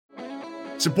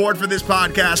Support for this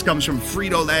podcast comes from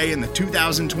Frito-Lay and the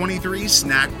 2023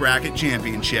 Snack Bracket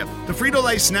Championship. The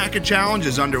Frito-Lay Snack-A Challenge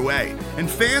is underway, and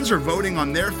fans are voting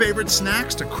on their favorite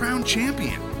snacks to crown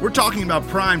champion. We're talking about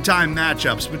prime-time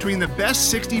matchups between the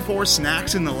best 64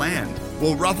 snacks in the land.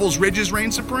 Will Ruffles Ridges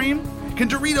reign supreme? Can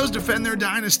Doritos defend their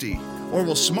dynasty? Or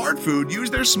will Smart Food use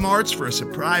their smarts for a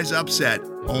surprise upset?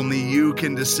 Only you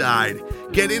can decide.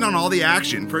 Get in on all the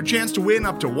action for a chance to win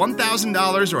up to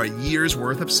 $1,000 or a year's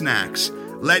worth of snacks.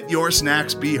 Let your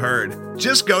snacks be heard.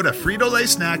 Just go to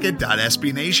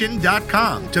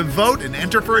fritolaysnacket.sbnation.com to vote and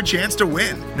enter for a chance to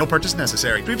win. No purchase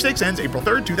necessary. Sweepstakes ends April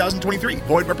 3rd, 2023.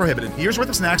 Void where prohibited. Year's worth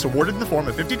of snacks awarded in the form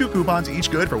of 52 coupons, each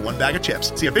good for one bag of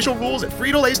chips. See official rules at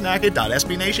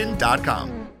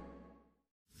fritolaysnacket.sbnation.com.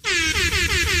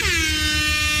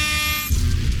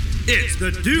 It's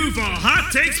the Duval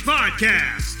Hot Takes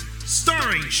Podcast,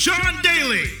 starring Sean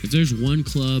Daly. If there's one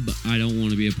club I don't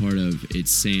want to be a part of,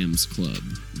 it's Sam's club,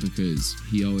 because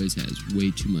he always has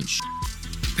way too much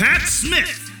Pat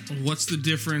Smith. What's the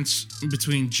difference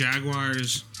between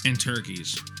Jaguars and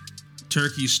turkeys?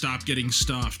 Turkeys stop getting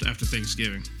stuffed after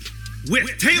Thanksgiving.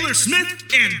 With Taylor Smith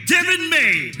and Devin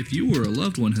May. If you or a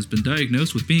loved one has been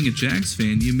diagnosed with being a Jags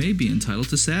fan, you may be entitled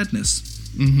to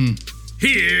sadness.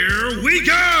 Here we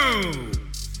go.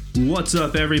 What's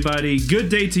up, everybody? Good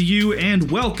day to you,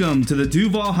 and welcome to the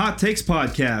Duval Hot Takes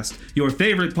Podcast, your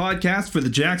favorite podcast for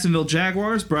the Jacksonville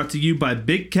Jaguars, brought to you by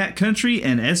Big Cat Country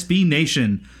and SB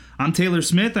Nation. I'm Taylor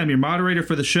Smith. I'm your moderator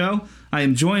for the show. I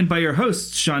am joined by your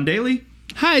hosts, Sean Daly.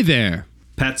 Hi there.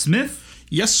 Pat Smith.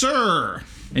 Yes, sir.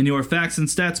 And your facts and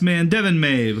stats man, Devin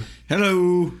Mabe.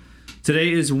 Hello.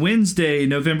 Today is Wednesday,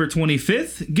 November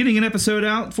 25th, getting an episode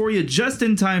out for you just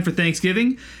in time for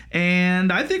Thanksgiving,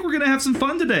 and I think we're going to have some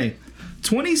fun today.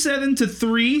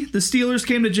 27-3, the Steelers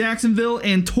came to Jacksonville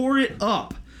and tore it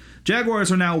up.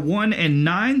 Jaguars are now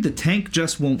 1-9, the tank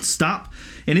just won't stop,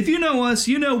 and if you know us,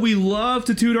 you know we love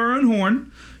to toot our own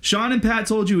horn. Sean and Pat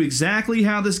told you exactly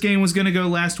how this game was going to go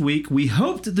last week. We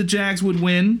hoped the Jags would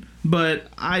win, but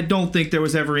I don't think there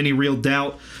was ever any real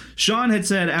doubt. Sean had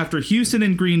said after Houston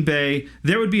and Green Bay,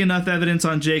 there would be enough evidence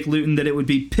on Jake Luton that it would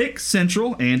be pick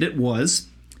central, and it was.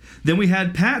 Then we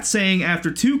had Pat saying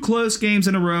after two close games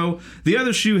in a row, the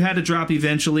other shoe had to drop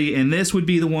eventually, and this would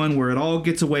be the one where it all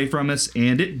gets away from us,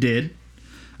 and it did.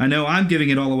 I know I'm giving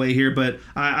it all away here, but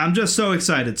I'm just so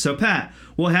excited. So Pat,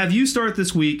 we'll have you start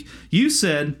this week. You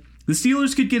said the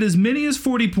Steelers could get as many as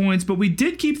 40 points, but we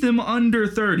did keep them under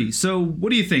 30. So what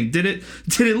do you think? Did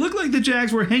it look like the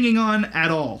Jags were hanging on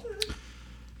at all?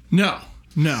 No.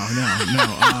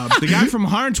 The guy from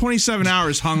 127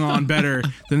 Hours hung on better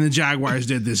than the Jaguars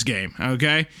did this game,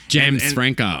 okay? James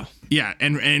Franco. Yeah,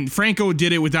 and Franco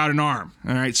did it without an arm.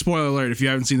 All right, spoiler alert if you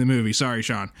haven't seen the movie. Sorry,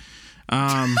 Sean.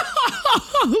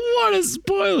 What a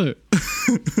spoiler.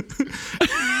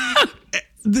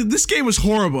 This game was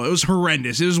horrible. It was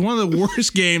horrendous. It was one of the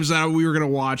worst games that we were going to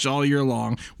watch all year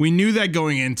long. We knew that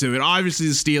going into it. Obviously,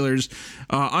 the Steelers,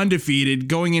 undefeated,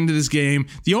 going into this game.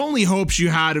 The only hopes you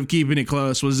had of keeping it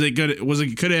close was it could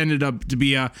have ended up to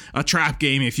be a trap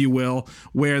game, if you will,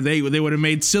 where they would have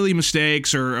made silly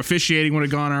mistakes or officiating would have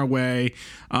gone our way.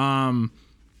 And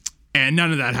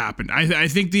none of that happened. I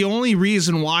think the only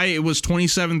reason why it was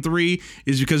 27-3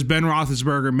 is because Ben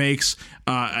Roethlisberger makes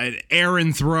an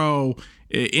errant throw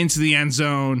into the end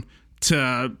zone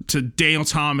to Daniel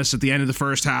Thomas at the end of the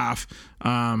first half,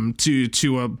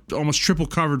 to a almost triple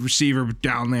covered receiver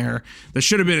down there.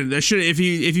 If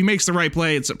he makes the right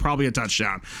play, it's probably a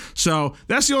touchdown. So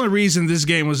that's the only reason this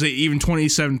game was even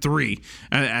 27-3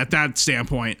 at that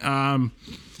standpoint.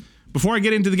 Before I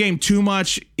get into the game too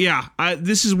much,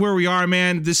 this is where we are,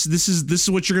 man. This is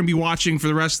what you're going to be watching for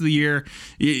the rest of the year.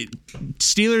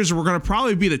 Steelers were going to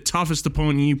probably be the toughest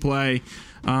opponent you play.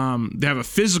 They have a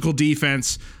physical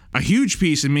defense, a huge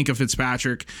piece in Minkah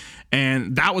Fitzpatrick,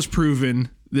 and that was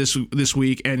proven this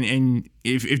week. And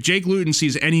if Jake Luton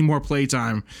sees any more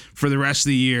playtime for the rest of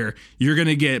the year, you're going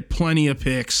to get plenty of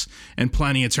picks and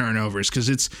plenty of turnovers because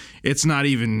it's not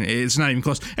even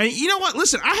close. And you know what?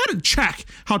 Listen, I had to check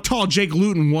how tall Jake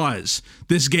Luton was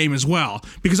this game as well,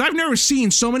 because I've never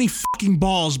seen so many fucking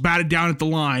balls batted down at the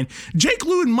line. Jake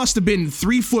Luton must have been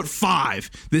 3'5"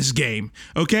 this game,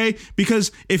 okay?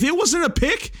 Because if it wasn't a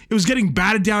pick, it was getting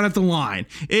batted down at the line.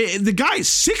 The guy is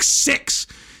 6'6".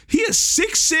 He is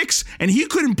 6'6", and he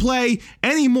couldn't play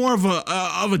any more of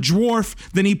a dwarf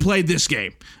than he played this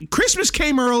game. Christmas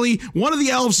came early. One of the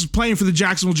elves is playing for the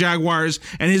Jacksonville Jaguars,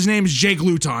 and his name is Jake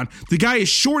Luton. The guy is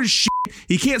short as shit.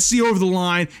 He can't see over the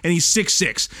line, and he's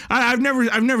 6'6". I've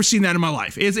never seen that in my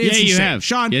life. It's you insane. have,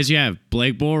 Sean. Yes, you have.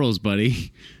 Blake Bortles,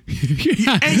 buddy.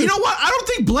 And you know what? I don't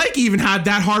think Blake even had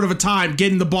that hard of a time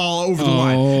getting the ball over the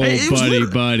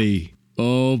line.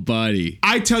 Oh, buddy.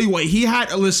 I tell you what, he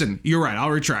had. Listen, you're right.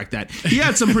 I'll retract that. He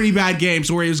had some pretty bad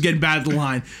games where he was getting bad at the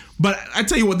line. But I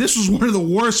tell you what, this was one of the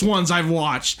worst ones I've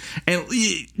watched. And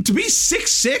to be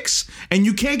 6'6" and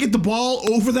you can't get the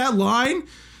ball over that line,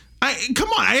 come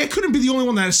on. I couldn't be the only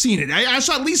one that has seen it. I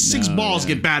saw at least six balls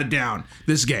get batted down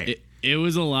this game. It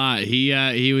was a lot.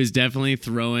 He was definitely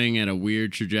throwing at a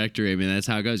weird trajectory. I mean, that's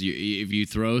how it goes. If you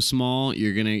throw small,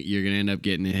 you're gonna end up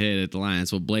getting a hit at the line.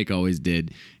 That's what Blake always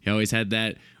did. He always had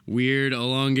that weird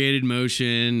elongated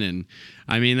motion, and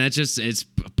I mean it's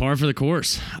par for the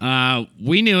course.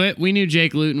 We knew it. We knew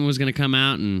Jake Luton was gonna come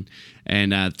out and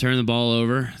turn the ball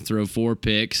over, throw 4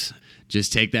 picks,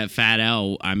 just take that fat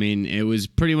L. I mean, it was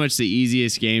pretty much the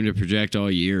easiest game to project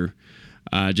all year.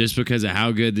 Just because of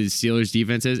how good the Steelers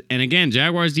defense is. And again,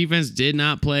 Jaguars defense did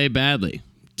not play badly.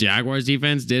 Jaguars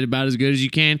defense did about as good as you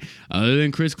can. Other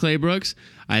than Chris Claybrooks,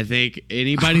 I think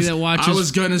anybody that watches tape.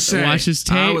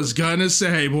 I was gonna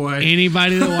say, boy.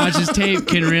 Anybody that watches tape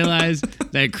can realize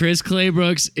that Chris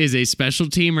Claybrooks is a special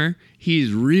teamer.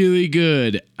 He's really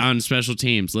good on special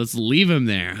teams. Let's leave him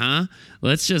there, huh?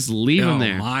 Let's just leave him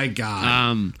there. Oh my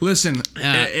God! Listen,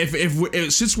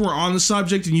 if since we're on the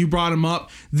subject and you brought him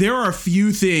up, there are a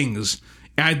few things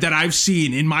that I've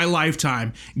seen in my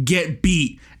lifetime get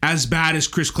beat as bad as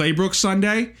Chris Claybrooks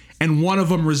Sunday, and one of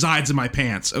them resides in my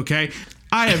pants. Okay.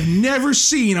 I have never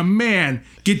seen a man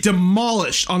get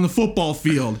demolished on the football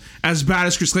field as bad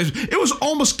as Chris Claybrooks. It was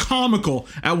almost comical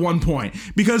at one point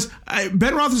because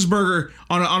Ben Roethlisberger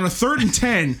on a 3rd and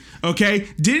 10, okay,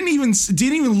 didn't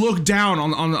even look down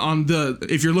on the,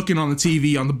 if you're looking on the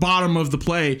TV, on the bottom of the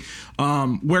play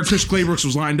where Chris Claybrooks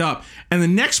was lined up. And the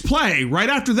next play, right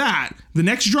after that, the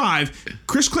next drive,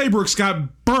 Chris Claybrooks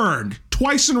got burned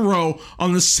twice in a row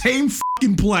on the same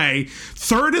fucking play,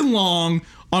 3rd and long,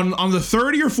 on the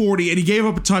 30 or 40, and he gave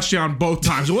up a touchdown both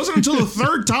times. It wasn't until the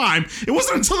third time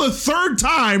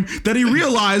that he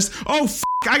realized, I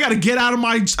gotta get out of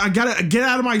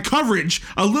my coverage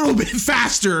a little bit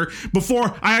faster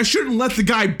before I shouldn't let the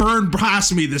guy burn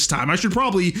past me this time. I should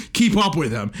probably keep up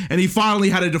with him. And he finally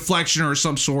had a deflection or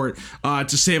some sort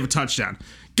to save a touchdown.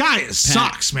 Guy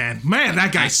sucks, man. Man,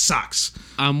 that guy sucks.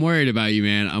 I'm worried about you,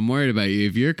 man. I'm worried about you.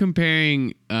 If you're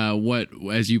comparing what,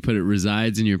 as you put it,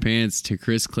 resides in your pants to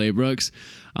Chris Claybrooks,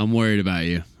 I'm worried about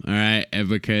you. All right,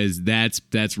 because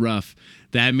that's rough.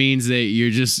 That means that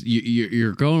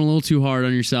you're going a little too hard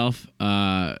on yourself,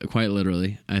 quite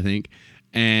literally, I think.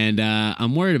 And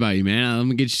I'm worried about you, man. I'm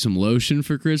gonna get you some lotion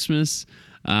for Christmas.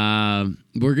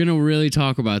 We're gonna really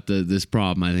talk about this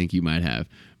problem I think you might have.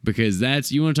 Because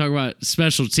you want to talk about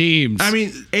special teams. I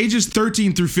mean, ages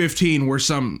 13 through 15 were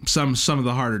some of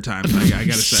the harder times. I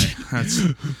gotta say,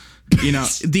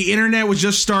 that's, the internet was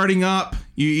just starting up.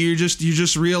 You're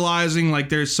just realizing like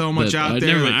there's so much out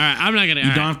there. Never mind. All right, I'm not gonna.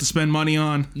 You don't have to spend money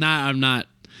on. Nah, I'm not.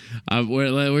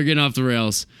 We're getting off the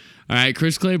rails. All right,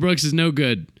 Chris Claybrooks is no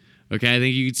good. Okay, I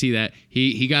think you can see that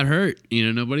he got hurt.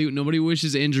 Nobody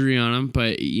wishes injury on him,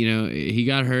 but he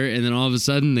got hurt, and then all of a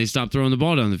sudden they stopped throwing the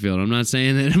ball down the field. I'm not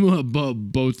saying that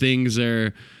both things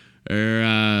are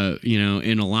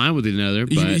in a line with each other.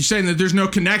 But you're saying that there's no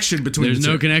connection between. There's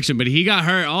no connection, but he got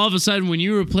hurt. All of a sudden, when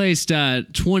you replaced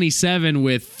 27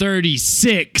 with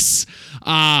 36.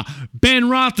 Ben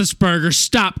Roethlisberger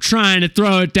stopped trying to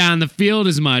throw it down the field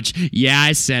as much. Yeah,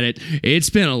 I said it. It's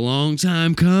been a long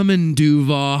time coming,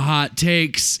 Duval Hot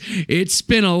Takes. It's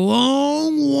been a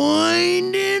long,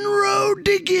 winding road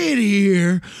to get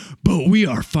here, but we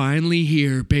are finally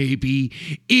here, baby.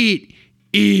 It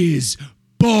is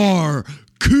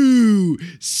Barcoo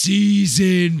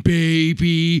season,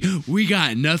 baby. We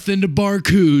got nothing to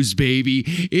Barcoos, baby.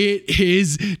 It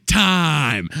is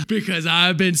time because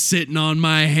I've been sitting on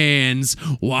my hands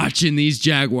watching these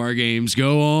Jaguar games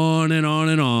go on and on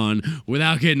and on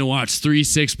without getting to watch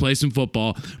 3-6 play some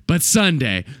football. But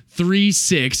Sunday,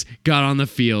 3-6 got on the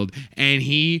field and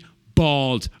he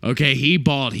balled. Okay, he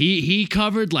balled. He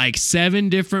covered like 7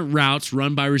 different routes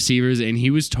run by receivers and he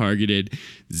was targeted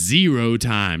 0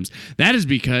 times. That is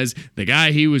because the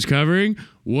guy he was covering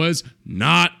was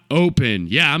not open.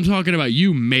 Yeah, I'm talking about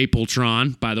you,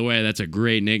 Mapletron. By the way, that's a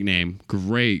great nickname.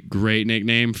 Great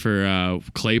nickname for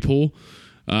Claypool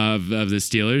of the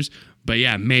Steelers. But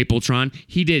yeah, Mapletron,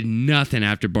 he did nothing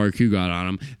after Barcoo got on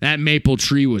him. That maple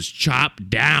tree was chopped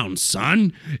down,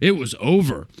 son. It was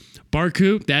over.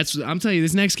 Barcoo, I'm telling you,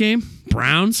 this next game,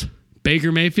 Browns,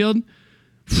 Baker Mayfield,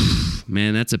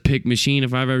 man, that's a pick machine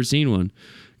if I've ever seen one.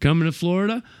 Coming to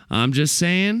Florida, I'm just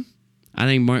saying, I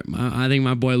think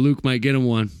my boy Luke might get him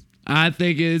one. I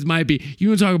think it might be. You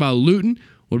want to talk about Luton?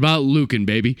 What about Luton,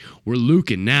 baby? We're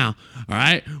Luton now. All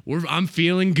right, I'm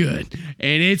feeling good,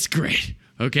 and it's great.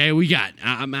 Okay, we got.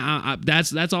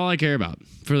 That's all I care about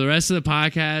for the rest of the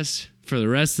podcast, for the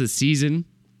rest of the season.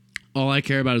 All I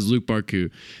care about is Luke Barku,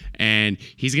 and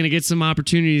he's gonna get some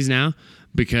opportunities now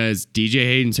because DJ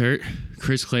Hayden's hurt,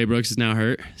 Chris Claybrooks is now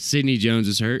hurt, Sidney Jones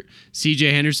is hurt, CJ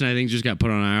Henderson I think just got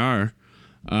put on IR.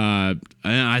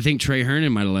 I think Trey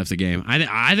Herndon might have left the game.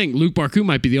 I think Luke Barku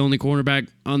might be the only cornerback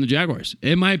on the Jaguars.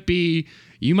 It might be,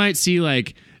 you might see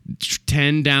like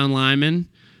 10 down linemen,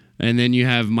 and then you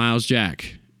have Miles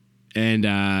Jack and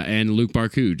Luke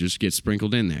Barku just get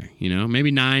sprinkled in there. You know,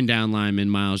 maybe 9 down linemen,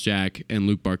 Miles Jack and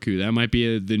Luke Barku. That might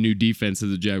be the new defense that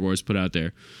the Jaguars put out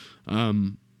there.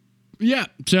 Yeah.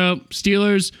 So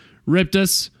Steelers ripped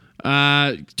us,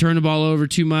 turned the ball over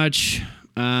too much.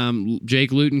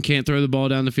 Jake Luton can't throw the ball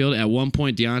down the field. At one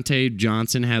point, Deontay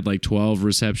Johnson had like 12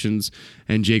 receptions,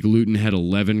 and Jake Luton had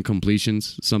 11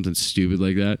 completions, something stupid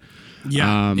like that.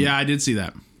 Yeah, I did see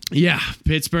that. Yeah,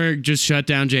 Pittsburgh just shut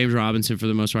down James Robinson for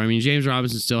the most part. I mean, James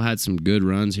Robinson still had some good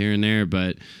runs here and there,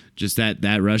 but just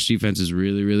that rush defense is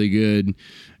really, really good,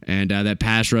 and that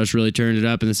pass rush really turned it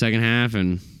up in the second half,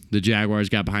 and the Jaguars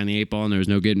got behind the 8 ball, and there was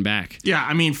no getting back. Yeah,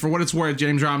 I mean, for what it's worth,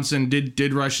 James Robinson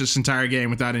did rush this entire game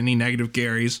without any negative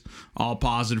carries, all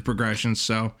positive progressions.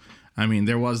 So, I mean,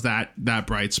 there was that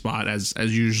bright spot. As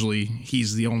usually,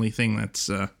 he's the only thing that's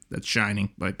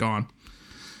shining, but gone.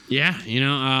 Yeah,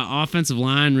 offensive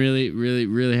line really, really,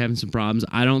 really having some problems.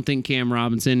 I don't think Cam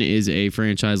Robinson is a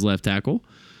franchise left tackle.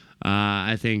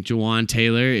 I think Jawan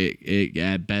Taylor, it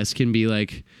at best can be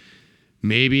like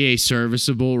maybe a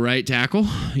serviceable right tackle,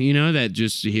 that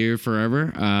just here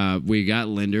forever. We got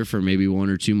Linder for maybe 1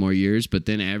 or 2 more years, but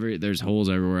then there's holes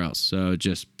everywhere else. So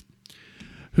just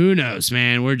who knows,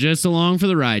 man? We're just along for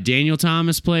the ride. Daniel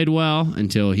Thomas played well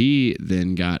until he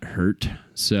then got hurt.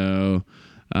 So,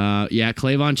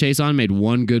 Clavon Chason made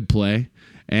 1 good play.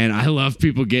 And I love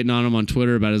people getting on him on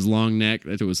Twitter about his long neck.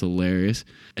 That was hilarious.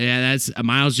 Yeah, that's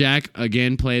Miles Jack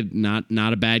again played not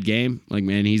a bad game. Like,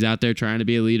 man, he's out there trying to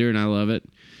be a leader, and I love it.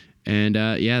 And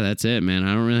that's it, man.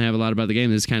 I don't really have a lot about the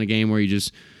game. This is kind of game where you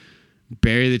just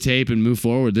bury the tape and move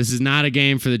forward. This is not a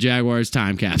game for the Jaguars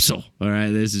time capsule. All right,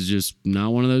 this is just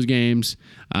not one of those games.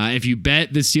 If you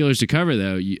bet the Steelers to cover,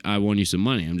 though, I won you some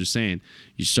money. I'm just saying,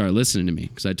 you start listening to me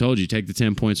because I told you take the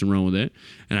 10 points and run with it,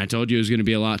 and I told you it was going to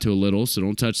be a lot to a little. So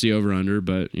don't touch the over under,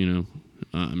 but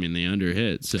the under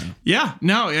hit. So yeah,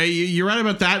 no, you're right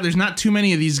about that. There's not too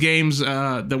many of these games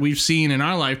that we've seen in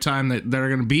our lifetime that are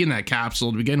going to be in that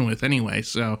capsule to begin with, anyway.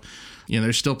 So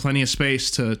there's still plenty of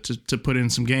space to put in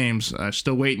some games.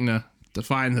 Still waiting to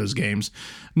find those games.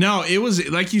 No, it was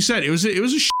like you said, it was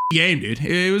a game, dude.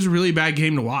 It was a really bad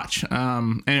game to watch,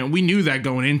 and we knew that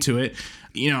going into it.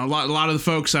 A lot of the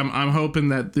folks, I'm hoping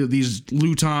that these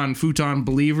Luton futon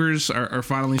believers are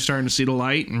finally starting to see the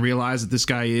light and realize that this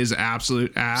guy is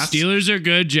absolute ass. Steelers are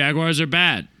good, Jaguars are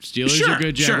bad. Steelers are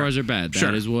good, Jaguars are bad.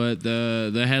 That is what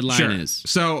the headline is.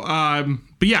 So,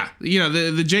 but yeah,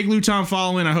 the Jake Luton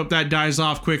following, I hope that dies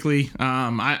off quickly.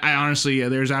 I honestly,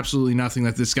 there's absolutely nothing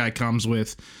that this guy comes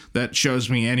with that shows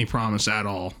me any promise at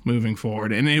all moving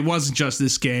forward. And it wasn't just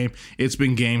this game; it's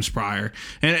been games prior.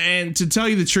 And to tell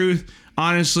you the truth,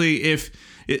 honestly,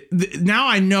 now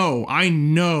I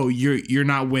know you're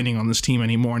not winning on this team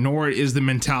anymore, nor is the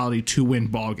mentality to win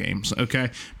ball games, okay?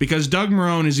 Because Doug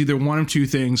Marrone is either one of 2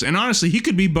 things, and honestly, he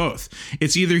could be both.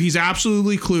 It's either he's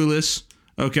absolutely clueless,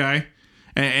 okay,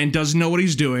 and doesn't know what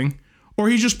he's doing, or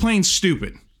he's just plain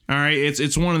stupid, all right?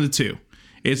 It's one of the 2.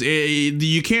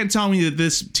 You can't tell me that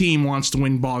this team wants to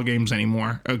win ball games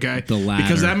anymore, okay? The latter.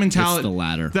 Because that mentality, it's the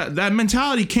latter. That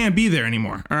mentality can't be there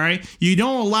anymore, all right? You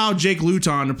don't allow Jake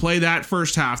Luton to play that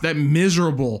first half, that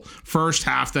miserable first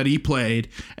half that he played,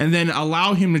 and then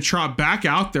allow him to trot back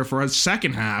out there for a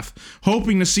second half,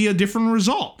 hoping to see a different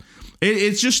result.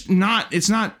 It's just not. It's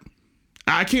not.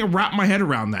 I can't wrap my head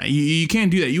around that. You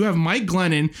can't do that. You have Mike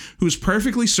Glennon, who's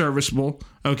perfectly serviceable,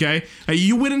 okay?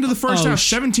 You went into the first half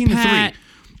 17-3.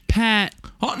 Pat.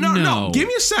 Oh, no. Give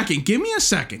me a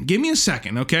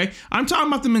second, okay? I'm talking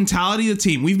about the mentality of the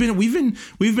team. We've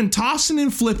been tossing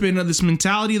and flipping of this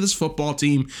mentality of this football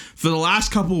team for the last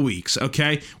couple of weeks,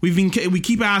 okay? We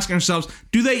keep asking ourselves,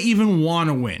 do they even want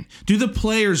to win? Do the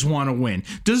players want to win?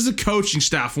 Does the coaching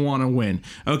staff want to win?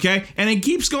 Okay? And it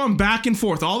keeps going back and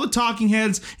forth. All the talking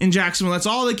heads in Jacksonville, that's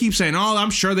all they keep saying. Oh,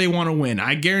 I'm sure they want to win.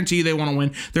 I guarantee they want to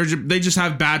win. They just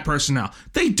have bad personnel.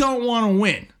 They don't want to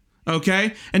win.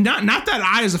 Okay? And not that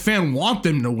I as a fan want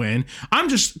them to win. I'm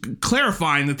just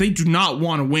clarifying that they do not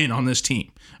want to win on this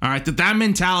team. All right? That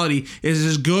mentality is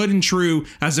as good and true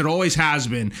as it always has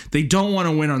been. They don't want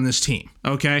to win on this team.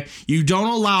 Okay? You don't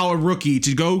allow a rookie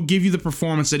to go give you the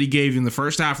performance that he gave you in the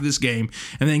first half of this game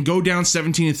and then go down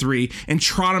 17-3 and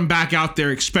trot him back out there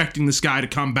expecting this guy to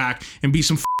come back and be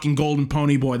some fucking golden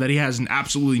pony boy that he has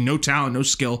absolutely no talent, no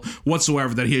skill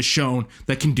whatsoever that he has shown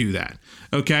that can do that.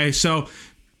 Okay? So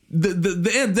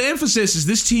the emphasis is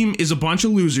this team is a bunch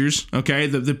of losers, okay?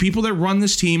 The people that run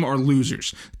this team are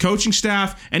losers. Coaching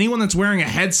staff, anyone that's wearing a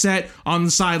headset on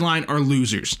the sideline are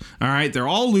losers, all right? They're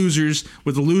all losers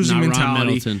with a losing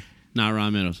mentality. Not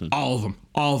Ron Middleton. All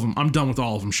of them. I'm done with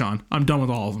all of them, Sean. I'm done with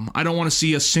all of them. I don't want to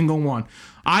see a single one.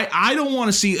 I don't want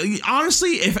to see,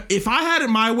 honestly, if I had it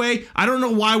my way, I don't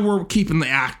know why we're keeping the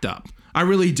act up. I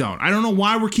really don't. I don't know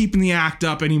why we're keeping the act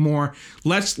up anymore.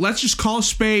 Let's just call a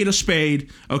spade,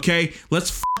 okay?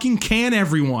 Let's fucking can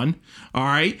everyone, all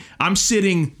right? I'm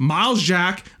sitting Miles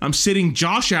Jack. I'm sitting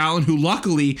Josh Allen, who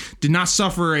luckily did not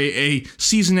suffer a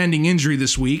season-ending injury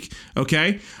this week,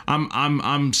 okay?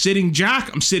 I'm sitting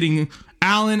Jack. I'm sitting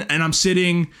Allen, and I'm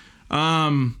sitting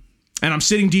DJ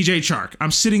Chark.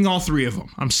 I'm sitting all three of them.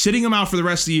 I'm sitting them out for the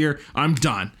rest of the year. I'm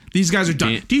done. These guys are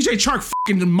done. DJ Chark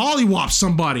fucking mollywopped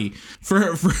somebody for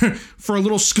a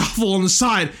little scuffle on the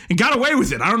side and got away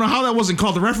with it. I don't know how that wasn't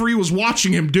called. The referee was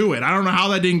watching him do it. I don't know how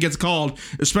that didn't get called,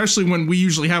 especially when we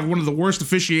usually have one of the worst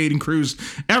officiating crews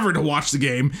ever to watch the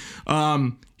game.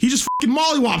 He just fucking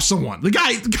mollywopped someone.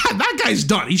 That guy's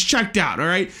done. He's checked out, all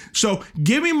right? So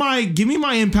give me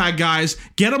my impact guys.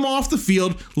 Get them off the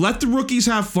field. Let the rookies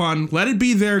have fun. Let it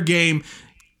be their game.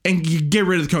 And you get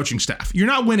rid of the coaching staff. You're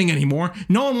not winning anymore.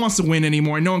 No one wants to win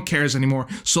anymore. No one cares anymore.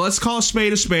 So let's call a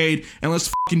spade, and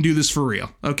let's fucking do this for real.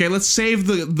 Okay, let's save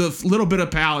the little bit of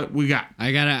palate we got.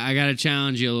 I gotta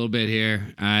challenge you a little bit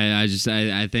here. I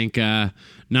think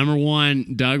number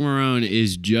one, Doug Marrone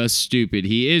is just stupid.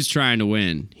 He is trying to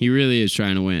win. He really is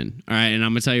trying to win. All right, and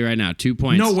I'm gonna tell you right now, 2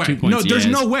 points. No way. 2 points. No, there's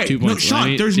no way. 2 points.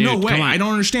 Sean, there's no way. I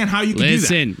don't understand how you can do that.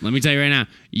 Listen, let me tell you right now.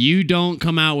 You don't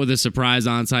come out with a surprise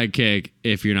onside kick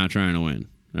if you're not trying to win.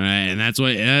 All right, and that's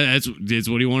what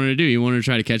he wanted to do. He wanted to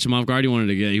try to catch him off guard. He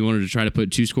wanted to try to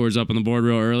put 2 scores up on the board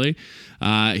real early.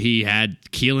 He had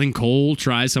Keelan Cole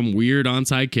try some weird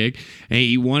onside kick, and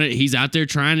he's out there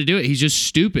trying to do it. He's just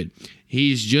stupid.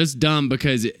 He's just dumb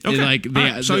because he's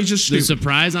just stupid. The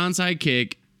surprise onside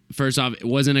kick. First off, it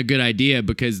wasn't a good idea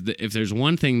because if there's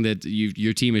one thing that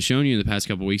your team has shown you in the past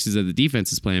couple of weeks is that the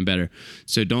defense is playing better.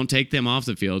 So don't take them off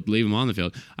the field, leave them on the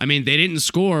field. I mean, they didn't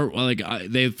score.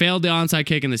 They failed the onside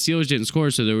kick and the Steelers didn't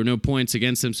score, so there were no points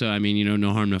against them. So, I mean,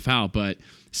 no harm, no foul. But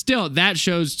still, that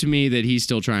shows to me that he's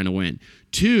still trying to win.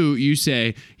 2, you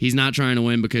say he's not trying to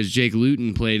win because Jake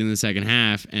Luton played in the second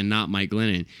half and not Mike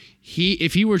Glennon.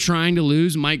 If he were trying to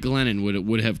lose, Mike Glennon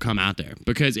would have come out there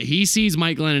because he sees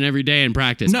Mike Glennon every day in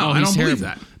practice. No, I don't believe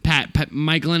that. Pat,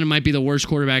 Mike Glennon might be the worst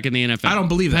quarterback in the NFL. I don't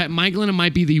believe that. Mike Glennon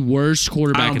might be the worst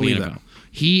quarterback in the NFL. That.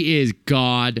 He is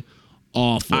god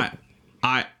awful.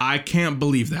 I can't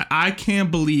believe that. I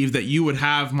can't believe that you would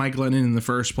have Mike Glennon in the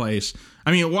first place.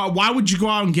 I mean, why would you go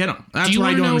out and get him? That's what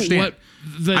I don't understand.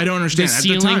 I don't understand. The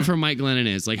ceiling for Mike Glennon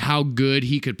is like how good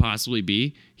he could possibly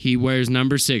be. He wears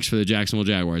number 6 for the Jacksonville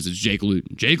Jaguars. It's Jake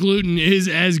Luton. Jake Luton is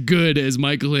as good as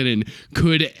Mike Glennon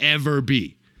could ever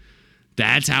be.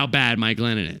 That's how bad Mike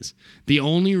Glennon is. The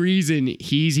only reason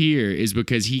he's here is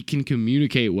because he can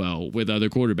communicate well with other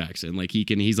quarterbacks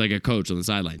and he's like a coach on the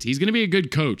sidelines. He's going to be a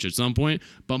good coach at some point,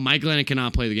 but Mike Glennon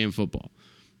cannot play the game of football.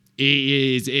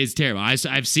 It's terrible.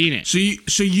 I've seen it.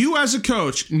 So you as a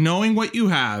coach, knowing what you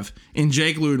have in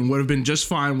Jake Luton, would have been just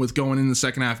fine with going in the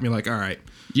second half and be like, all right,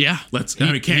 yeah,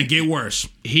 it can't get worse.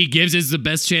 He gives us the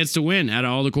best chance to win out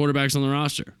of all the quarterbacks on the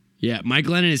roster. Yeah, Mike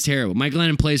Glennon is terrible. Mike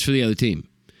Glennon plays for the other team.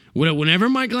 Whenever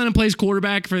Mike Glennon plays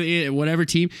quarterback for whatever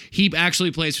team, he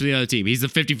actually plays for the other team. He's the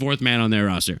 54th man on their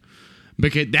roster.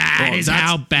 Because that's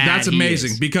how bad that's amazing.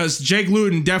 He is. Because Jake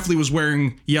Luton definitely was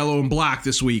wearing yellow and black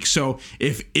this week. So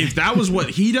if that was what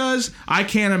he does, I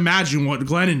can't imagine what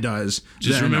Glennon does.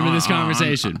 Just remember this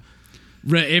conversation.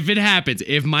 If it happens,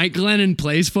 if Mike Glennon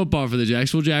plays football for the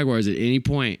Jacksonville Jaguars at any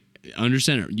point under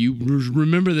center, you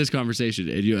remember this conversation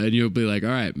and you'll be like, all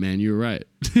right, man, you were right.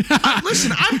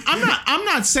 Listen, I'm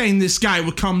not saying this guy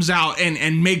comes out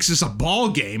and makes this a ball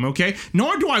game, okay?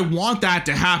 Nor do I want that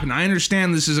to happen. I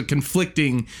understand this is a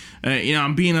conflicting,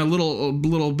 I'm being a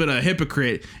little bit of a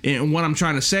hypocrite in what I'm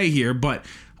trying to say here, but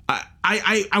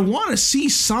I want to see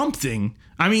something.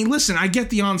 I mean, listen, I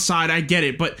get the onside, I get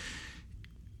it, but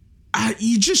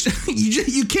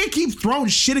you can't keep throwing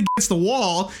shit against the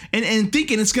wall and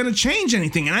thinking it's going to change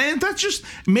anything. And that's just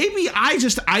maybe I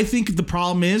think the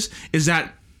problem is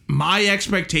that my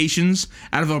expectations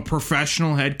out of a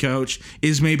professional head coach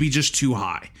is maybe just too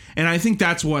high. And I think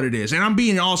that's what it is. And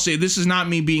I'll say this is not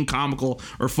me being comical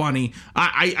or funny.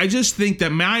 I just think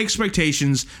that my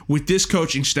expectations with this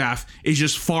coaching staff is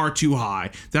just far too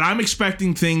high. That I'm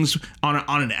expecting things on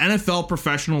an NFL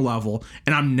professional level,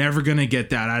 and I'm never going to get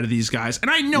that out of these guys.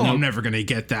 And I know I'm never going to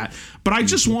get that. But I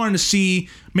just wanted to see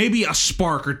maybe a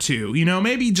spark or two,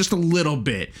 maybe just a little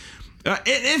bit.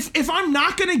 If I'm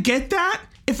not going to get that,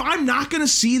 if I'm not going to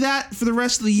see that for the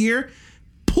rest of the year,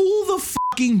 pull the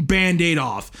fucking Band-Aid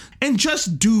off and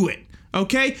just do it,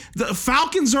 okay? The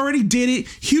Falcons already did it.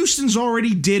 Houston's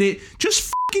already did it.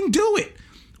 Just fucking do it.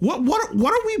 What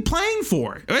are we playing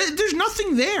for? There's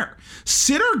nothing there.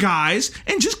 Sit our guys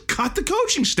and just cut the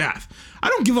coaching staff. I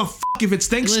don't give a fuck if it's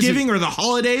Thanksgiving or the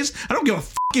holidays. I don't give a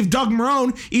fuck if Doug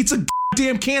Marrone eats a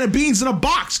goddamn can of beans in a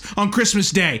box on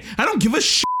Christmas Day. I don't give a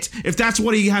shit if that's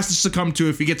what he has to succumb to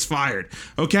if he gets fired,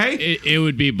 okay? It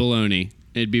would be baloney.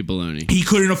 It'd be baloney. He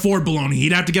couldn't afford bologna.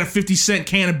 He'd have to get a 50-cent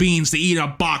can of beans to eat in a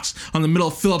box on the middle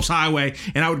of Phillips Highway,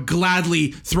 and I would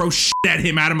gladly throw shit at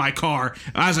him out of my car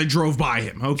as I drove by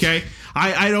him, okay?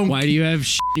 I don't... Why do you have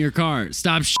shit in your car?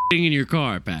 Stop shitting in your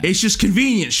car, Pat. It's just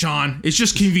convenient, Sean. It's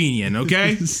just convenient,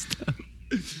 okay?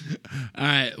 All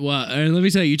right, well, let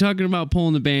me tell you, you're talking about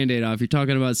pulling the Band-Aid off. You're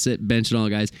talking about benching all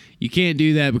guys. You can't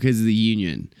do that because of the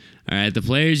union. All right, the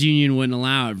players' union wouldn't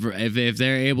allow it if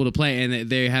they're able to play, and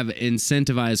they have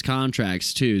incentivized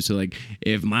contracts too. So, like,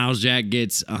 if Miles Jack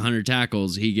gets 100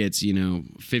 tackles, he gets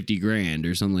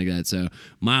 $50,000 or something like that. So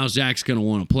Miles Jack's gonna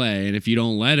want to play, and if you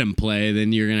don't let him play,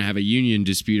 then you're gonna have a union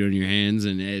dispute on your hands,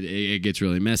 and it gets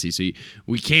really messy. So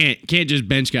we can't just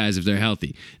bench guys if they're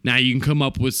healthy. Now you can come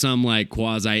up with some like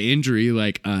quasi injury,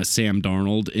 like Sam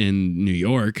Darnold in New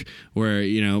York, where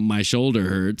my shoulder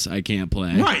hurts, I can't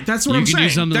play. Right, that's what I'm saying. You can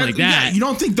do something like that. Yeah, you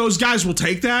don't think those guys will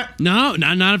take that? No,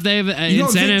 not if they have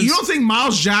incentives. You don't think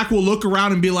Miles Jack will look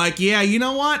around and be like, yeah, you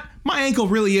know what? My ankle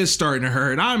really is starting to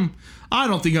hurt. I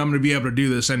don't think I'm going to be able to do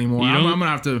this anymore. I'm going to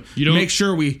have to make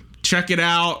sure we check it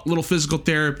out, little physical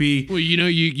therapy. Well,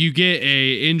 you get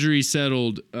a injury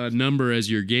settled number as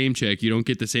your game check. You don't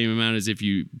get the same amount as if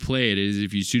you play it, as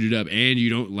if you suited up. And you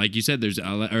don't, like you said,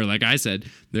 like I said,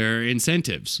 there are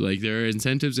incentives. Like there are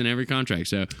incentives in every contract.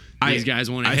 So these guys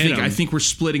want to hit them. I think we're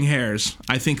splitting hairs.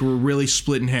 I think we're really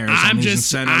splitting hairs on these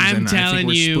incentives. I'm telling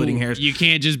you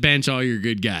can't just bench all your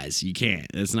good guys. You can't.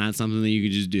 That's not something that you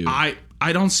can just do.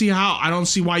 I don't see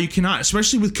why you cannot,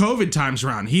 especially with COVID times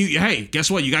around. Hey, guess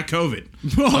what? You got COVID.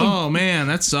 Oh man,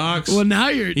 that sucks. Well, now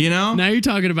you're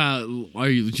talking about. Are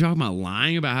you talking about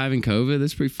lying about having COVID?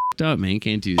 That's pretty fucked up, man.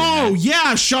 Can't do that. Oh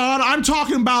yeah, Sean. I'm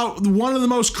talking about one of the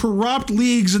most corrupt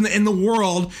leagues in the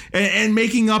world and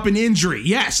making up an injury.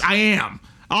 Yes, I am.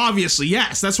 Obviously,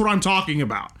 yes. That's what I'm talking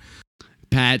about.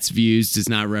 Pat's views does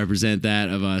not represent that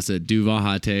of us at Duval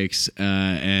Hot Takes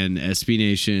and SB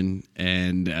Nation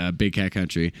and Big Cat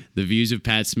Country. The views of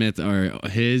Pat Smith are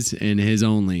his and his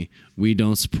only. We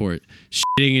don't support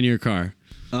shitting in your car.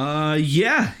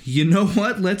 Yeah. You know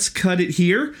what? Let's cut it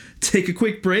here. Take a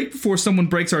quick break before someone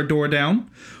breaks our door down.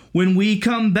 When we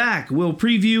come back, we'll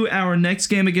preview our next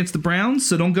game against the Browns,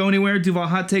 so don't go anywhere. Duval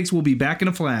Hot Takes will be back in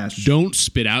a flash. Don't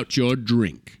spit out your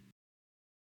drink.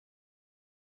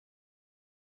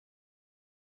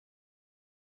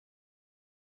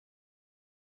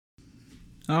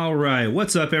 All right,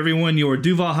 what's up, everyone? Your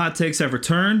Duval Hot Takes have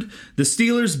returned. The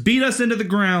Steelers beat us into the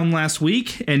ground last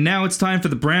week, and now it's time for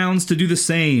the Browns to do the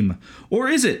same. Or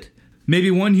is it? Maybe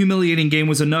one humiliating game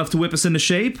was enough to whip us into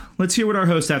shape? Let's hear what our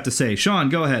hosts have to say. Sean,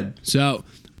 go ahead. So,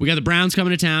 we got the Browns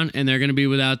coming to town, and they're going to be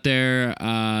without their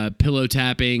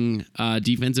pillow-tapping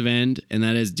defensive end, and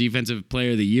that is Defensive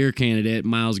Player of the Year candidate,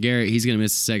 Myles Garrett. He's going to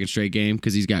miss the second straight game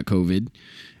because he's got COVID,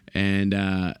 and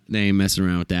they ain't messing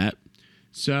around with that.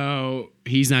 So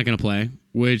he's not going to play,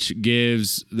 which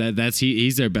gives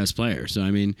he's their best player. So, I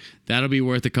mean, that'll be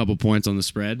worth a couple points on the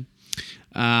spread.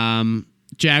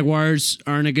 Jaguars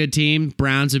aren't a good team.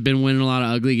 Browns have been winning a lot of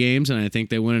ugly games, and I think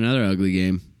they win another ugly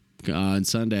game on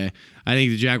Sunday. I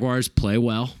think the Jaguars play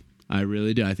well. I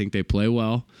really do. I think they play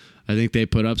well. I think they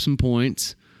put up some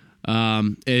points.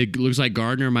 It looks like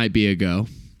Gardner might be a go.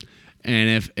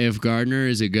 And if Gardner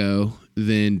is a go,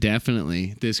 then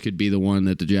definitely this could be the one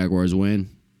that the Jaguars win,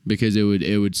 because it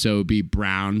would so be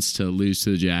Browns to lose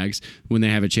to the Jags when they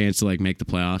have a chance to make the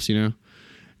playoffs,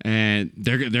 And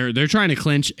they're trying to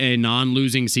clinch a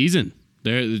non-losing season.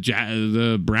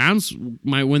 The Browns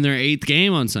might win their 8th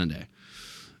game on Sunday.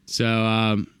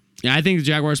 So Yeah, I think the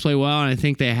Jaguars play well, and I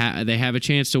think they have a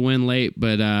chance to win late,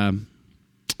 but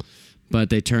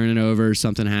they turn it over.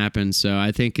 Something happens, so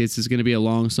I think this is going to be a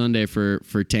long Sunday for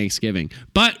Thanksgiving.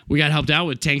 But we got helped out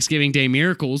with Thanksgiving Day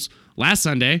miracles last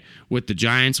Sunday with the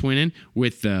Giants winning,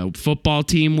 with the football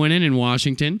team winning in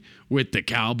Washington, with the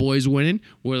Cowboys winning,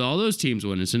 with all those teams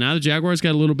winning. So now the Jaguars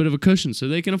got a little bit of a cushion, so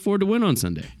they can afford to win on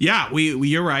Sunday. Yeah,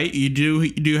 you're right. You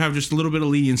do have just a little bit of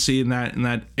leniency in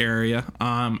that area.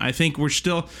 I think you're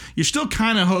still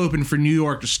kind of hoping for New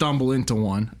York to stumble into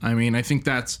one. I mean, I think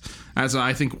that's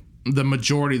I think the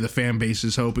majority of the fan base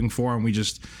is hoping for, and we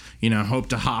just hope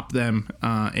to hop them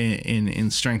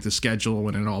in strength of schedule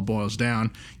when it all boils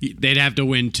down. They'd have to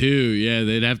win 2. Yeah,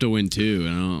 they'd have to win 2.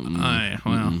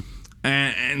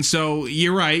 And so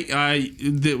you're right.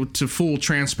 To full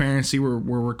transparency, we're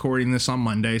recording this on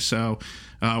Monday, so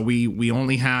we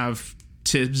only have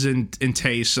tips and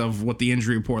tastes of what the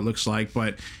injury report looks like.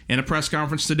 But in a press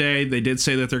conference today, they did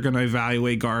say that they're going to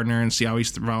evaluate Gardner and see how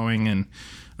he's throwing, and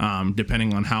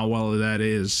depending on how well that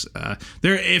is,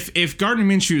 if Gardner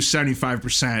Minshew is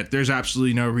 75%, there's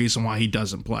absolutely no reason why he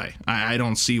doesn't play. I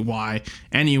don't see why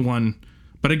anyone.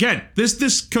 But again,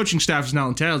 this coaching staff is now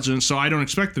intelligent, so I don't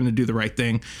expect them to do the right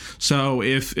thing. So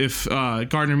if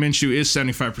Gardner Minshew is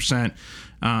 75%,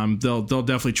 they'll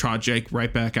definitely trot Jake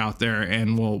right back out there,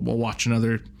 and we'll watch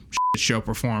another shit show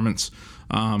performance.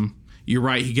 You're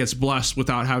right, he gets blessed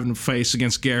without having to face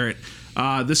against Garrett.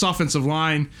 This offensive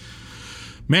line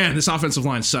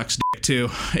sucks dick too.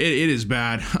 It is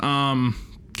bad.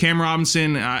 Cam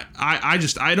Robinson,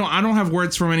 I don't have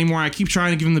words for him anymore. I keep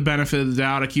trying to give him the benefit of the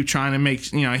doubt. I keep trying to make,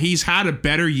 he's had a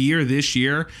better year this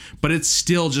year, but it's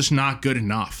still just not good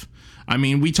enough. I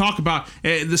mean, we talk about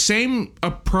the same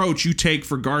approach you take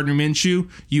for Gardner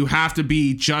Minshew, you have to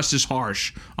be just as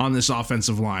harsh on this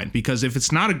offensive line, because if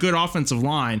it's not a good offensive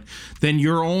line, then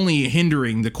you're only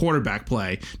hindering the quarterback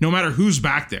play, no matter who's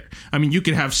back there. I mean, you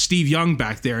could have Steve Young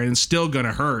back there, and it's still going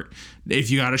to hurt if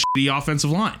you got a shitty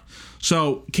offensive line.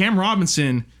 So Cam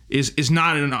Robinson is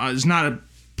not a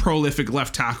prolific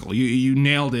left tackle. You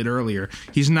nailed it earlier.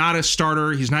 He's not a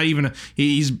starter. He's not even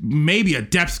he's maybe a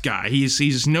depth guy.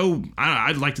 He's no,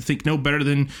 I'd like to think no better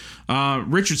than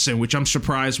Richardson, which I'm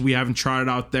surprised we haven't tried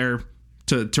out there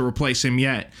to replace him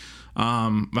yet. But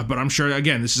I'm sure,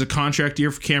 again, this is a contract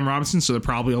year for Cam Robinson, so they're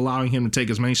probably allowing him to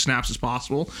take as many snaps as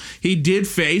possible. He did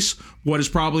face what is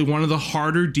probably one of the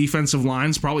harder defensive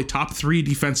lines, probably top 3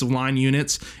 defensive line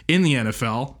units in the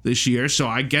NFL this year, so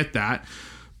I get that.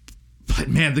 But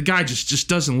man, the guy just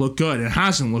doesn't look good. It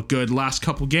hasn't looked good the last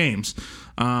couple games.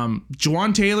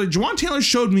 Juwan Taylor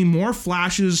showed me more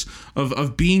flashes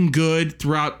of being good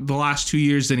throughout the last 2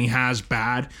 years than he has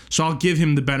bad. So I'll give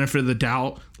him the benefit of the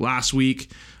doubt last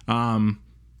week.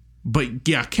 But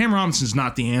yeah, Cam Robinson's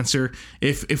not the answer.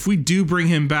 If we do bring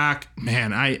him back,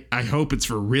 man, I hope it's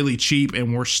for really cheap,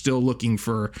 and we're still looking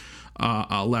for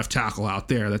a left tackle out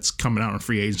there that's coming out on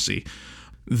free agency.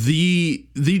 The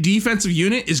defensive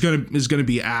unit is gonna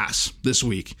be ass this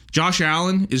week. Josh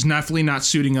Allen is definitely not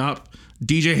suiting up.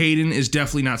 DJ Hayden is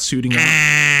definitely not suiting up.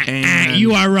 And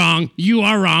you are wrong. You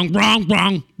are wrong.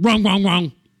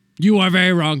 Wrong. You are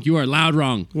very wrong. You are loud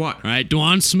wrong. What? All right,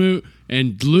 Dwan Smoot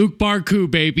and Luke Barku,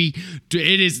 baby.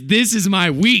 This is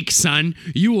my week, son.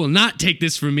 You will not take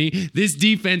this from me. This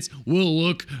defense will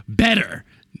look better.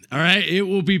 All right, it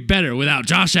will be better without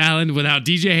Josh Allen, without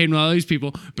DJ Hayden, with all these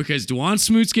people, because Dwan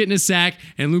Smoot's getting a sack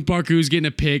and Luke Barku's getting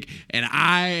a pick, and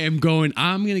I'm going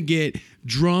to get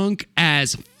drunk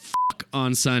as fuck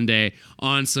on Sunday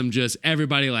on some just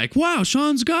everybody like, wow,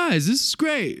 Sean's guys, this is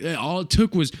great. All it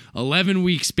took was 11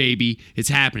 weeks, baby. It's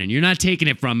happening. You're not taking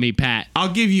it from me, Pat.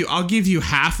 I'll give you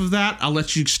half of that. I'll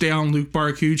let you stay on Luke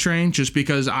Barku train just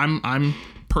because I'm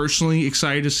personally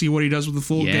excited to see what he does with the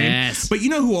full game. But you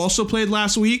know who also played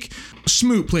last week?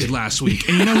 Smoot played last week.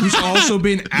 And you know who's also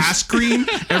been ass cream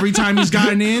every time he's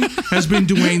gotten in? Has been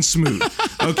Dwayne Smoot.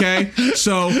 Okay?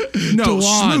 So, no,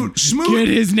 Smoot. Get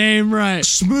his name right.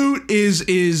 Smoot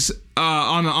is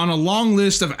on a long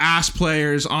list of ass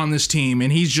players on this team,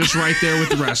 and he's just right there with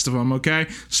the rest of them, okay?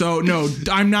 So, no,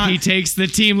 I'm not. He takes the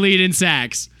team lead in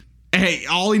sacks. Hey,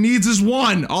 all he needs is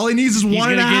one. All he needs is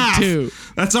one and a half. Get 2.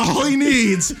 That's all he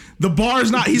needs. The bar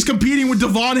is not. He's competing with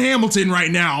Devon Hamilton right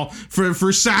now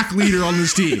for sack leader on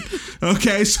this team.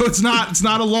 Okay, so it's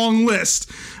not a long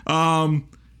list.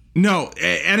 No,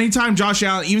 anytime Josh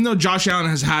Allen, even though Josh Allen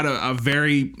has had a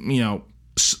very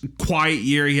quiet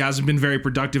year. He hasn't been very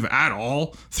productive at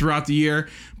all throughout the year.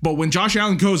 But when Josh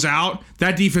Allen goes out,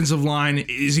 that defensive line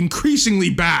is increasingly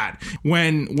bad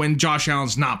when Josh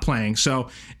Allen's not playing. So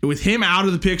with him out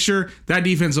of the picture, that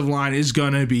defensive line is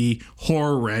going to be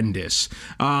horrendous.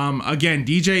 Again,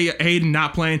 DJ Hayden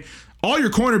not playing. All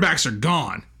your cornerbacks are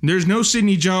gone. There's no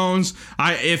Sidney Jones.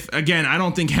 I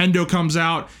don't think Hendo comes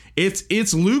out.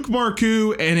 It's Luke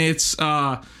Barku and it's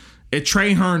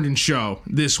Trey Herndon show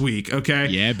this week. Okay.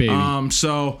 Yeah, baby.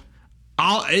 So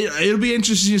it'll be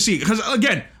interesting to see because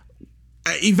again,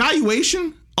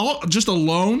 evaluation just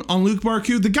alone on Luke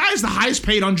Barku, the guy is the highest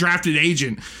paid undrafted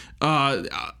agent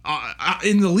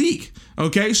in the league.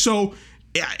 Okay, so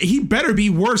he better be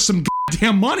worth some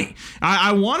goddamn money.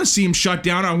 I want to see him shut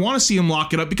down. I want to see him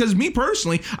lock it up because me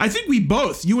personally, I think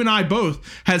you and I both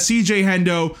had CJ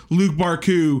Hendo, Luke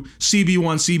Barku, CB1,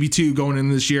 CB2 going in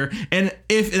this year. And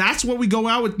if that's what we go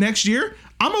out with next year,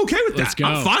 I'm okay with that.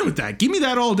 I'm fine with that. Give me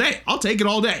that all day. I'll take it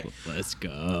all day. Let's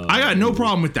go. I got no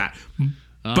problem with that.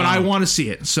 But I want to see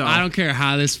it. So I don't care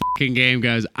how this fucking game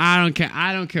goes. I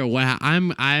don't care what.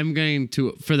 I'm going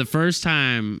to, for the first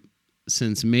time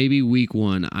since maybe week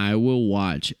 1, I will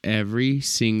watch every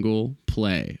single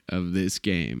play of this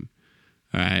game.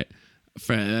 All right.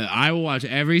 I will watch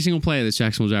every single play of this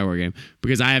Jacksonville Jaguar game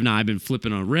because I have not. I've been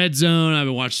flipping on Red Zone. I've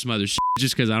been watching some other shit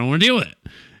just because I don't want to deal with it.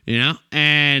 You know?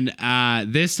 And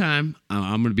this time,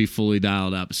 I'm going to be fully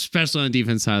dialed up, especially on the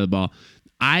defense side of the ball.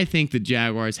 I think the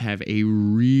Jaguars have a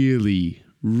really,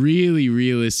 really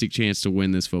realistic chance to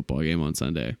win this football game on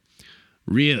Sunday.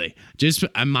 Really. Just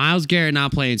Myles Garrett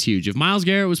not playing is huge. If Myles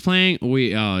Garrett was playing,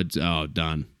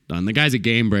 done. The guy's a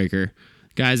game breaker.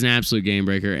 The guy's an absolute game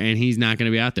breaker, and he's not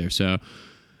going to be out there. So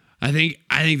I think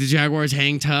the Jaguars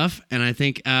hang tough, and I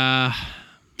think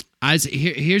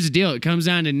here's the deal. It comes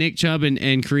down to Nick Chubb and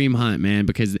Kareem Hunt, man,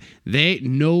 because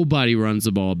nobody runs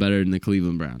the ball better than the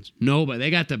Cleveland Browns. Nobody. They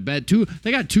got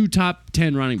two top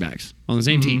 10 running backs on the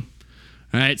same team.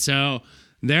 All right, so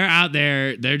they're out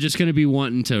there. They're just going to be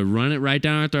wanting to run it right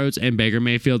down our throats, and Baker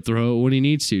Mayfield throw it when he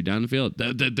needs to down the field.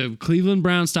 The Cleveland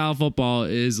Brown style football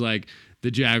is like the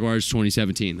Jaguars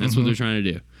 2017. That's what they're trying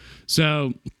to do.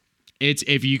 So it's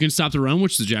if you can stop the run,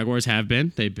 which the Jaguars have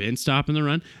been. They've been stopping the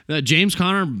run. James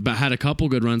Conner had a couple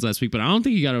good runs last week, but I don't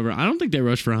think he got over. I don't think they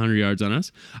rushed for 100 yards on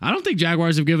us. I don't think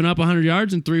Jaguars have given up 100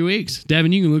 yards in 3 weeks.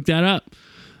 Devin, you can look that up.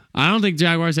 I don't think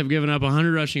Jaguars have given up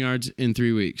 100 rushing yards in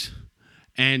 3 weeks.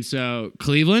 And so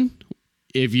Cleveland,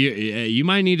 if you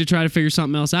might need to try to figure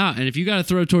something else out. And if you got to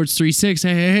throw towards 3-6,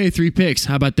 hey, 3 picks.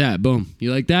 How about that? Boom.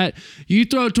 You like that? You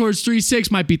throw towards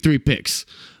 3-6, might be 3 picks.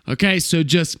 Okay, so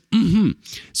just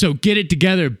so get it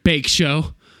together, Bake Show.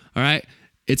 All right,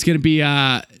 it's gonna be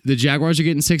the Jaguars are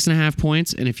getting 6.5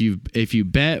 points, and if you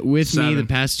bet with me the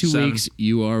past 2 weeks,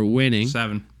 you are winning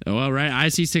 7. Oh, all right, I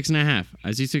see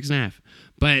 6.5.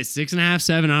 But 6.5,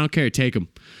 7, I don't care. Take them.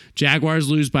 Jaguars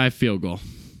lose by a field goal.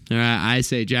 All right, I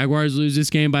say Jaguars lose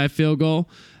this game by a field goal.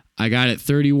 I got it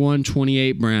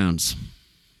 31-28 Browns.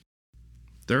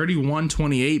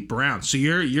 31-28 Browns. So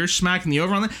you're smacking the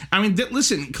over on that. I mean,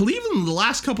 listen, Cleveland the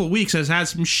last couple of weeks has had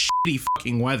some shitty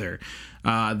fucking weather.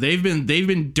 They've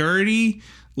been dirty,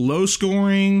 low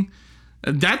scoring.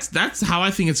 That's how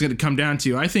I think it's going to come down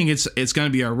to. I think it's going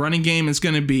to be a running game. It's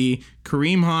going to be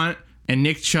Kareem Hunt and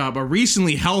Nick Chubb, a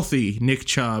recently healthy Nick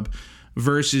Chubb,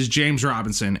 versus James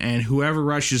Robinson, and whoever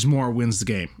rushes more wins the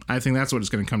game. I think that's what it's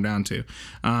going to come down to,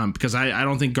 because I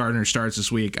don't think Gardner starts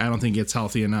this week. I don't think it's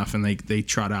healthy enough, and they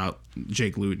trot out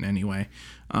Jake Luton anyway.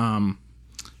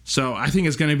 So I think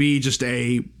it's going to be just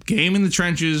a game in the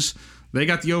trenches. They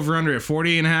got the over-under at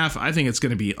 48.5. I think it's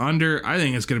going to be under. I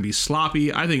think it's going to be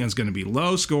sloppy. I think it's going to be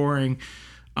low scoring.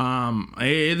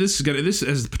 This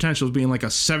has the potential of being like a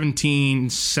 17-7,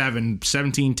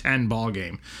 17-10 ball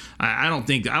game. I don't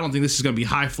think this is going to be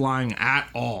high flying at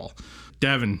all.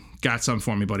 Devin got something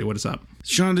for me, buddy. What is up?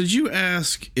 Sean, did you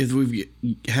ask if we've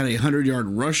had a 100-yard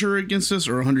rusher against us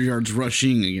or 100 yards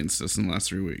rushing against us in the last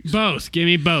 3 weeks? Both. Give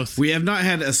me both. We have not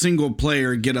had a single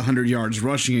player get 100 yards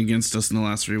rushing against us in the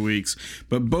last 3 weeks,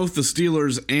 but both the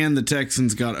Steelers and the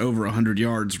Texans got over 100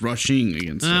 yards rushing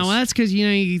against us. Well, that's because,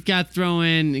 you got to throw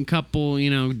in a couple,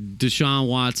 Deshaun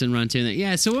Watson run to that.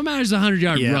 Yeah, so what matters is a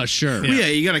 100-yard rush, sure. Yeah,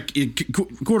 you got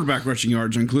quarterback rushing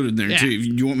yards included in there, too. If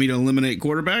you want me to eliminate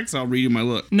quarterbacks, I'll read you my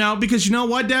look. No, because you know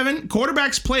what, Devin? Quarterbacks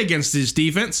play against this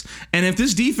defense, and if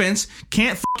this defense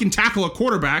can't fucking tackle a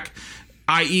quarterback,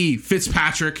 i.e.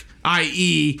 Fitzpatrick,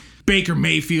 i.e. Baker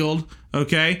Mayfield,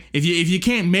 Okay, if you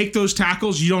can't make those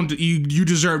tackles, you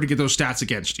deserve to get those stats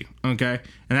against you. Okay,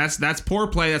 and that's poor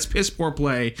play. That's piss poor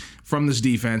play from this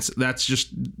defense. That's just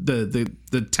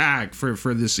the tag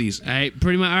for this season. All right,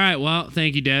 pretty much. All right. Well,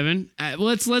 thank you, Devin.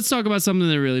 Let's talk about something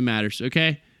that really matters.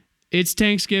 Okay, it's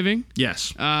Thanksgiving.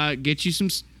 Yes. Get you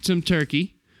some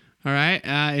turkey. All right.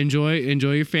 Enjoy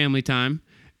your family time.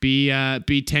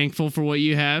 Be thankful for what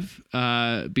you have.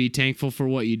 Be thankful for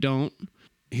what you don't.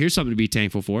 Here's something to be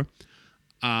thankful for.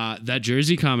 That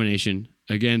jersey combination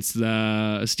against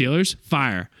the Steelers,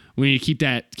 fire. We need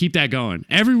to keep that going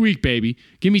every week, baby.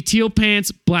 Give me teal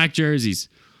pants, black jerseys.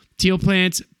 Teal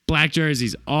pants, black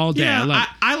jerseys all day. Yeah,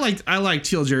 I like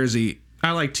teal jersey.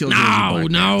 I like teal jersey. I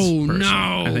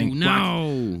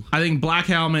think black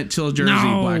helmet, teal jersey,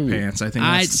 black pants. I think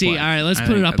that's the play. All right, let's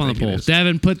put it up on the poll.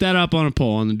 Devin, put that up on a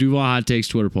poll on the Duval Hot Takes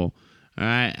Twitter poll. All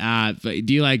right.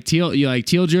 Do you like teal? You like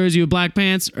teal jersey with black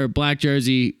pants or black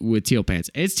jersey with teal pants?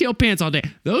 It's teal pants all day.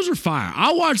 Those are fire.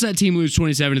 I'll watch that team lose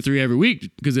 27-3 every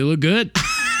week because they look good.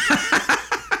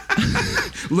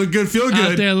 Look good, feel good.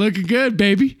 Out there looking good,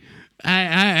 baby.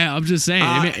 I'm just saying.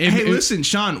 Listen,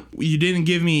 Sean, you didn't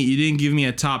give me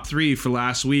a top 3 for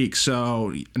last week,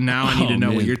 so now I need to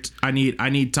know what I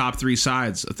need top 3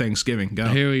 sides of Thanksgiving. Go.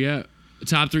 Here we go.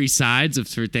 Top 3 sides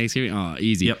for Thanksgiving. Oh,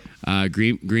 easy. Yep.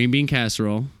 Green bean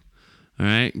casserole. All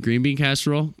right, green bean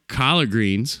casserole. Collard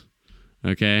greens.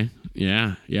 Okay.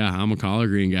 Yeah. I'm a collard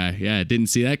green guy. Yeah, didn't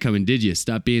see that coming, did you?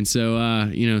 Stop being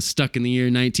so stuck in the year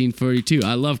 1942.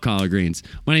 I love collard greens.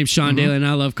 My name's Sean Daly, and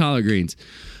I love collard greens.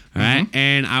 All right,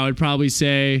 and I would probably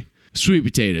say sweet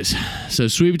potatoes. So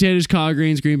sweet potatoes, collard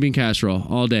greens, green bean casserole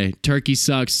all day. Turkey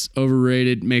sucks,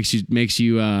 overrated, makes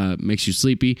you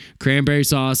sleepy. Cranberry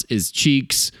sauce is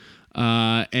cheeks,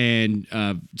 and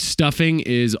stuffing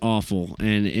is awful.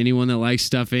 And anyone that likes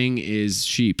stuffing is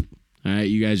sheep. All right,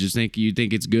 you guys just think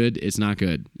it's good. It's not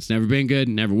good. It's never been good.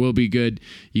 Never will be good.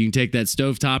 You can take that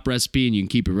stovetop recipe and you can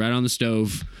keep it right on the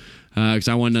stove. Because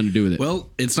I want nothing to do with it.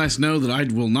 Well, it's nice to know that I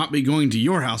will not be going to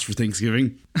your house for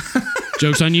Thanksgiving.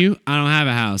 Joke's on you. I don't have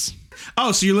a house.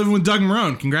 Oh, so you're living with Doug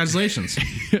Marone. Congratulations.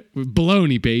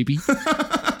 Baloney, baby.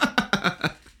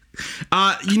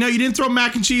 You didn't throw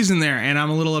mac and cheese in there, and I'm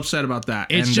a little upset about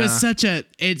that. It's just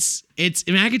it's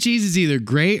mac and cheese is either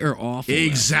great or awful.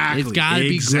 Exactly. It's got to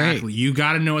be great. You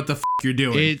got to know what the you're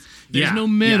doing. There's no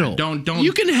middle. Yeah, don't.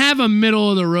 You can have a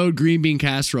middle of the road green bean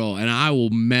casserole, and I will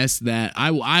mess that.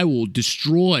 I will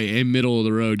destroy a middle of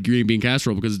the road green bean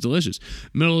casserole because it's delicious.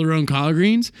 Middle of the road collard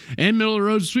greens and middle of the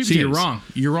road sweet potatoes. You're wrong.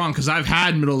 You're wrong because I've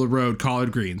had middle of the road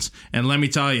collard greens, and let me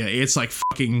tell you, it's like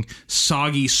fucking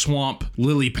soggy swamp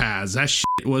lily pads. That shit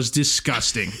was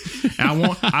disgusting.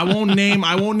 And I won't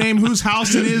name whose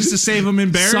house it is to save them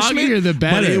embarrassment. Soggier the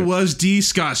better. But it was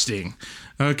disgusting.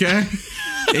 Okay.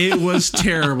 It was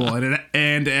terrible,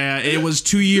 and it was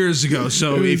 2 years ago.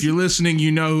 So if you're listening,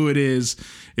 you know who it is.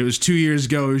 It was 2 years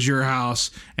ago. It was your house,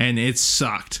 and it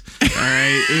sucked. All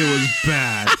right, it was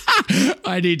bad.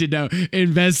 I need to know.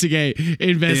 Investigate.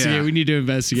 Yeah. We need to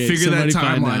investigate. Figure that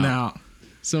timeline out.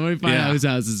 Somebody find out whose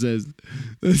house it says.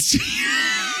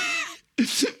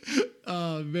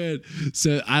 Oh man!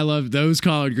 So I love those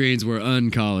collard greens were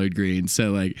uncollared greens.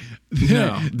 So like,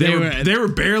 no, they were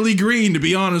barely green, to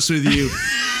be honest with you.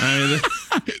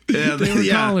 They were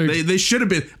collared. They should have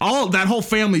been. That whole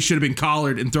family should have been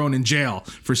collared and thrown in jail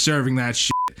for serving that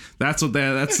shit. That's what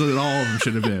all of them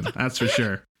should have been. That's for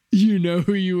sure. You know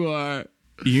who you are.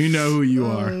 You know who you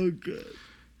are. Oh god.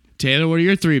 Taylor, what are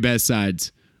your 3 best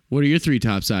sides? What are your 3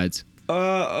 top sides?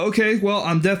 Okay, well,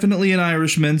 I'm definitely an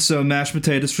Irishman, so mashed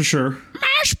potatoes for sure.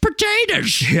 Mashed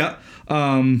potatoes! Yeah.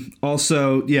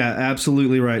 Also, yeah,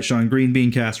 absolutely right, Sean. Green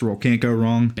bean casserole. Can't go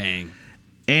wrong. Bang.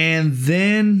 And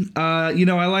then, I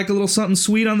like a little something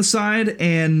sweet on the side,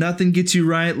 and nothing gets you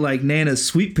right like Nana's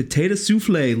sweet potato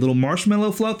souffle. Little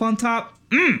marshmallow fluff on top.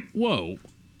 Whoa.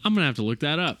 I'm going to have to look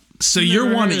that up. So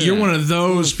you're one of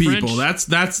those people. French.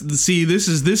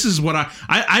 This is what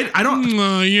I don't.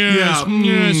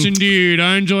 Yes, indeed.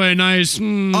 I enjoy a nice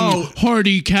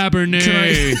hearty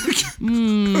Cabernet.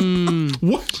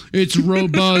 What? It's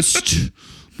robust.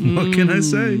 What can I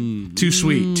say? Too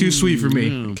sweet for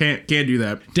me. Can't do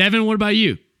that. Devin, what about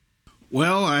you?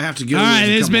 Well, I have to go. All right,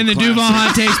 this has been the Duval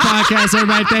Hot Takes podcast.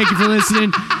 Everybody, thank you for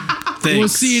listening. Thanks. We'll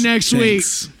see you next week.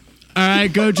 All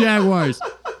right, go Jaguars.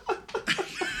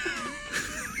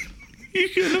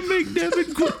 You're gonna make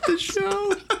Devin quit the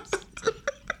show.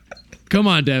 Come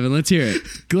on, Devin. Let's hear it.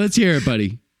 Let's hear it,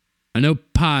 buddy. I know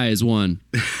pie is one.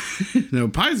 No,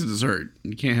 pie's a dessert.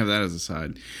 You can't have that as a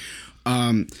side.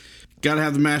 Gotta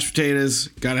have the mashed potatoes.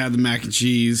 Gotta have the mac and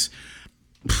cheese.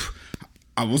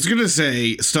 I was going to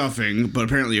say stuffing, but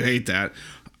apparently you hate that.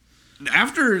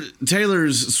 After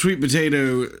Taylor's sweet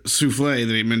potato souffle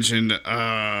that he mentioned,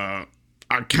 I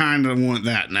kind of want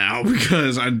that now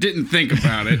because I didn't think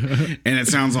about it, and it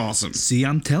sounds awesome. See,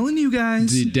 I'm telling you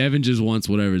guys. Dude, Devin just wants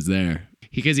whatever's there.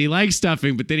 Because he likes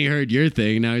stuffing, but then he heard your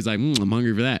thing. Now he's like, I'm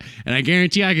hungry for that. And I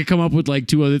guarantee I could come up with like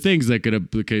 2 other things that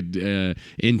could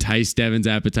entice Devin's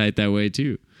appetite that way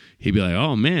too. He'd be like,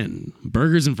 oh man,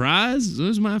 burgers and fries?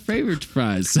 Those are my favorite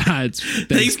fries. Sides.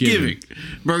 Thanksgiving.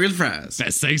 Burgers and fries.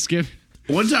 Best Thanksgiving.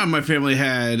 One time my family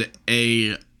had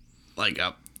it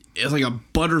was like a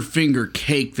Butterfinger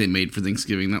cake they made for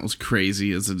Thanksgiving. That was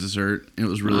crazy as a dessert. It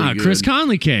was really good. Chris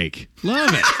Conley cake.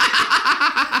 Love it.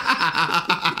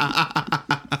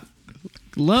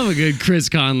 Love a good Chris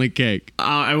Conley cake.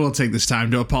 I will take this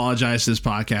time to apologize to this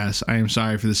podcast. I am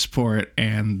sorry for the support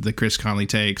and the Chris Conley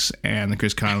takes and the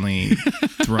Chris Conley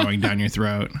throwing down your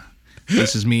throat.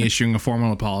 This is me issuing a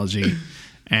formal apology,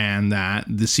 and that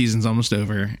the season's almost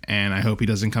over, and I hope he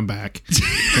doesn't come back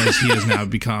because he has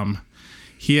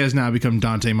now become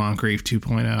Dante Moncrief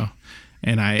 2.0.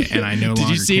 And I no longer. Did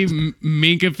you see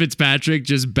Minka Fitzpatrick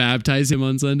just baptize him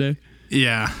on Sunday?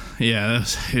 Yeah,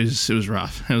 it was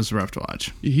rough. It was rough to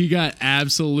watch. He got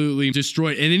absolutely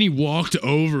destroyed, and then he walked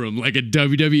over him like a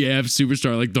WWF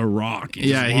superstar, like The Rock.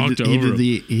 He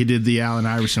did the Allen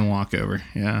Iverson walkover.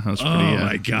 Yeah, that was pretty. Oh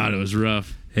my God, it was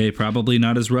rough. Hey, probably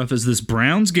not as rough as this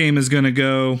Browns game is going to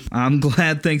go. I'm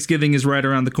glad Thanksgiving is right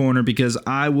around the corner because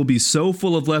I will be so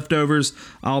full of leftovers,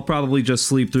 I'll probably just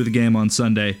sleep through the game on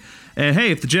Sunday. And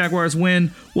hey, if the Jaguars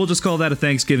win, we'll just call that a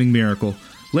Thanksgiving miracle.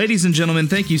 Ladies and gentlemen,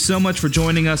 thank you so much for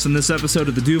joining us in this episode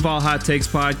of the Duval Hot Takes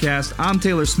podcast. I'm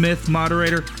Taylor Smith,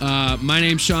 moderator. My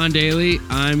name's Sean Daly.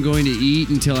 I'm going to eat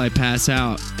until I pass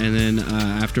out, and then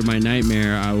after my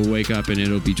nightmare, I will wake up and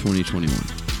it'll be 2021.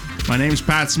 My name's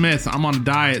Pat Smith. I'm on a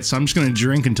diet, so I'm just going to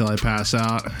drink until I pass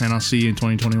out, and I'll see you in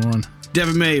 2021.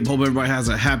 Devin Mabe, hope everybody has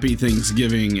a happy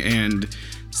Thanksgiving, and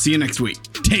see you next week.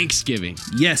 Thanksgiving.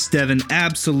 Yes, Devin,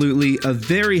 absolutely. A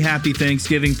very happy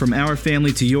Thanksgiving from our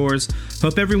family to yours.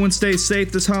 Hope everyone stays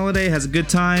safe this holiday, has a good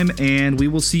time, and we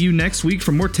will see you next week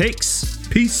for more takes.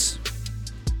 Peace.